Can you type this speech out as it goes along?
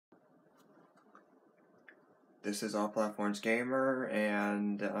This is All Platforms Gamer,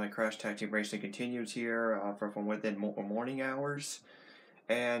 and Crash Tag Team Racing continues here from within morning hours.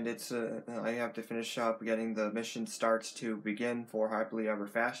 And I have to finish up getting the mission starts to begin for Happily Ever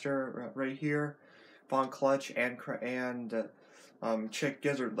Faster right here. Von Clutch and Chick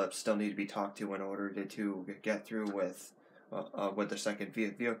Gizzard Lips still need to be talked to in order to get through with the second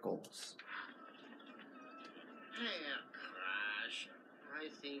vehicles. Hey, Crash. I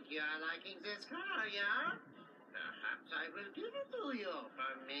think you are liking this car, yeah? Perhaps I will give it to you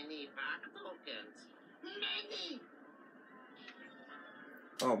for many back tokens. Many!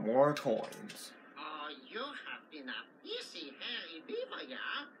 Oh, more coins. Oh, you have been a busy hairy beaver,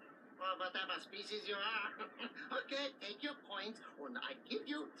 yeah? Or whatever species you are. Okay, take your coins and I give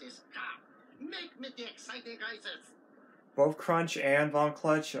you this car. Make me the exciting races. Both Crunch and Von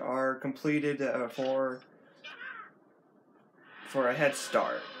Clutch are completed for a head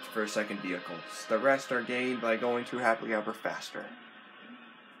start for second vehicles. The rest are gained by going to Happily Ever Faster.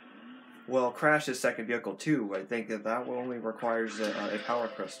 Well, Crash's second vehicle too. I think that only requires a power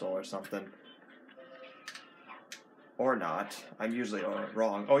crystal or something. Or not. I'm usually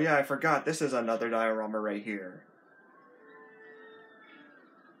wrong. Oh yeah, I forgot. This is another diorama right here.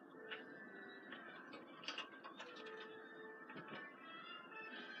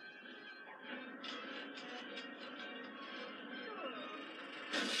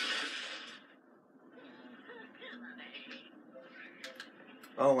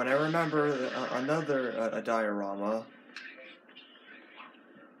 Oh, and I remember another diorama,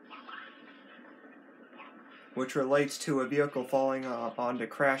 which relates to a vehicle falling onto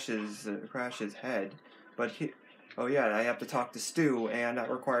Crash's head. But oh yeah, I have to talk to Stu, and that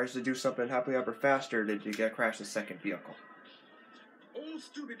requires to do something Happily Ever Faster to get Crash's second vehicle. Old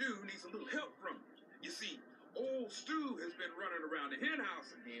Scooby-Doo needs a little help from you. You see, old Stu has been running around the hen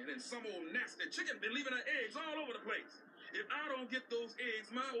house again, and some old nasty chicken been leaving her eggs all over the place. If I don't get those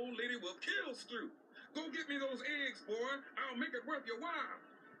eggs, my old lady will kill Stu. Go get me those eggs, boy. I'll make it worth your while.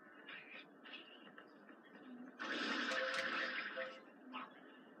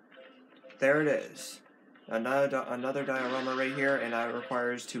 There it is. Another diorama right here, and that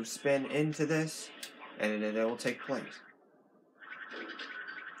requires to spin into this, and it will take place.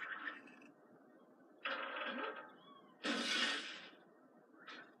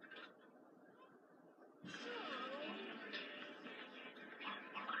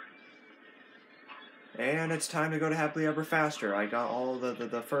 And it's time to go to Happily Ever Faster. I got all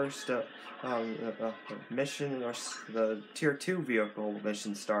the first mission, or the Tier 2 vehicle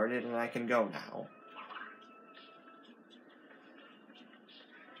mission started, and I can go now.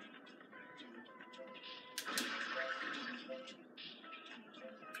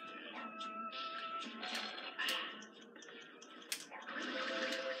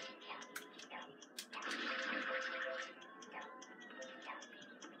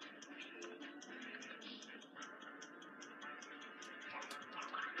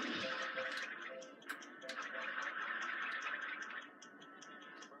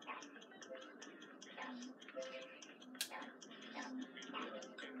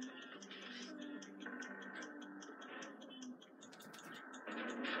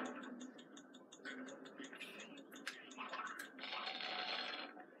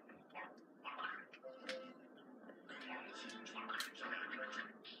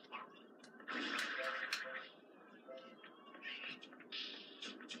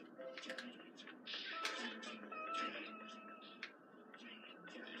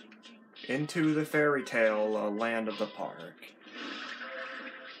 Into the fairy tale land of the park.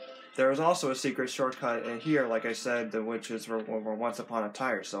 There is also a secret shortcut in here, like I said, which is for Once Upon a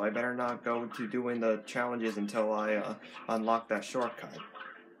Tire, so I better not go to doing the challenges until I unlock that shortcut.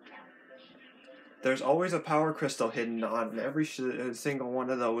 There's always a power crystal hidden on every single one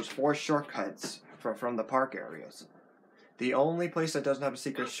of those 4 shortcuts from the park areas. The only place that doesn't have a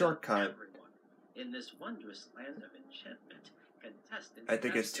secret shortcut, in this wondrous land of enchantment, I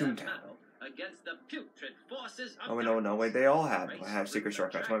think it's Toontown. Against the putrid forces of no, wait, they all have secret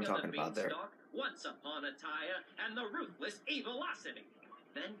shortcuts. What I'm talking about there. Once Upon a Tire and the ruthless Evilocity.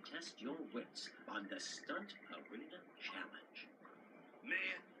 Then test your wits on the Stunt Arena Challenge.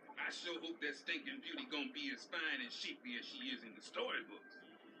 Man, I sure hope that stinking beauty gonna be as fine and shapely as she is in the storybooks.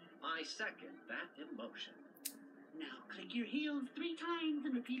 I second that emotion. Now click your heels 3 times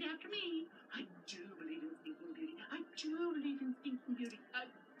and repeat after me. I do believe in stinking beauty. I do believe in stinking beauty. I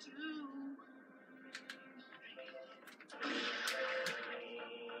do.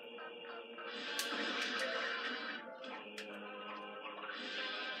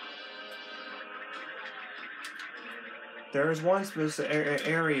 There is one specific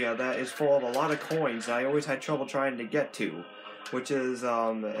area that is full of a lot of coins that I always had trouble trying to get to, which is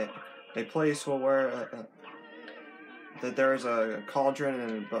a place where that there's a cauldron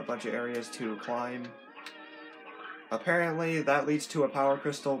and a bunch of areas to climb. Apparently that leads to a power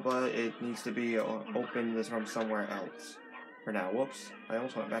crystal, but it needs to be opened from somewhere else. For now, whoops, I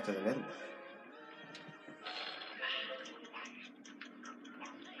almost went back to the Midway.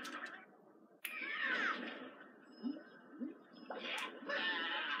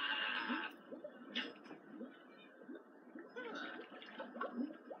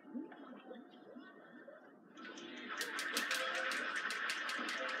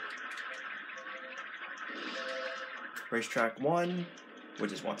 Racetrack 1,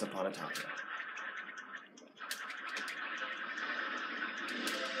 which is Once Upon a Time.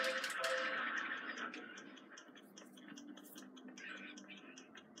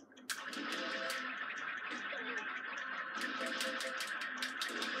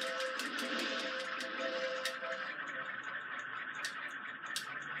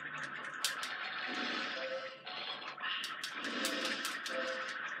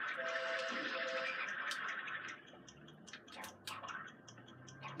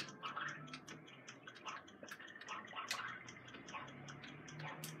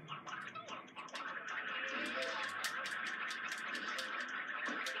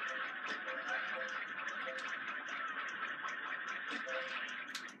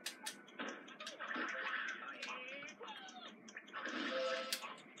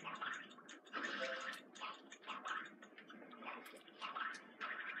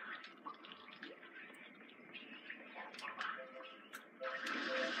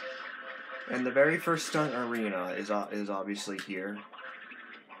 And the very first stunt arena is obviously here,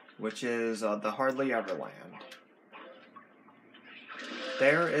 which is the Hardly Ever Land.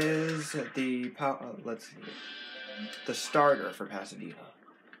 There is the let's see, the starter for Pasadena.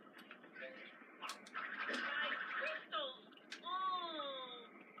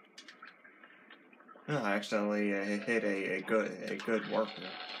 Oh, I accidentally hit a good worker.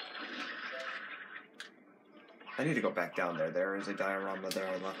 I need to go back down there. There is a diorama there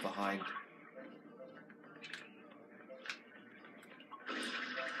I left behind.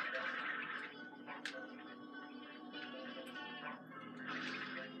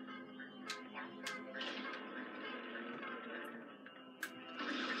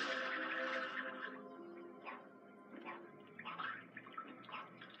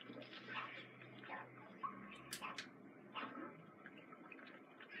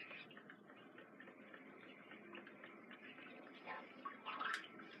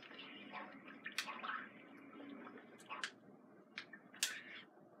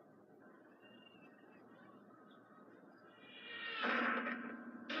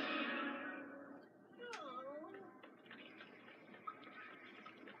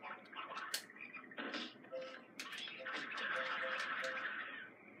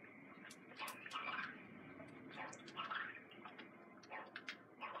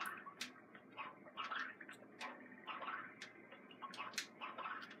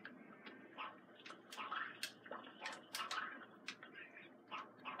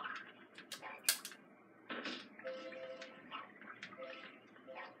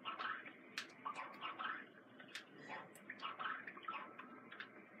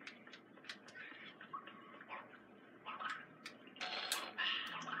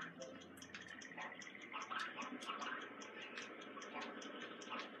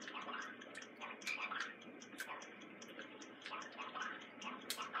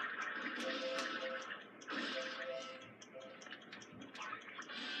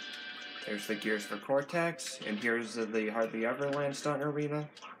 There's the gears for Cortex, and here's the Hardly Ever Land stunt arena.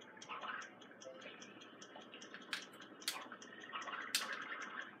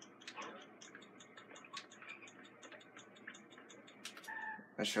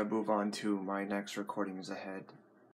 I shall move on to my next recordings ahead.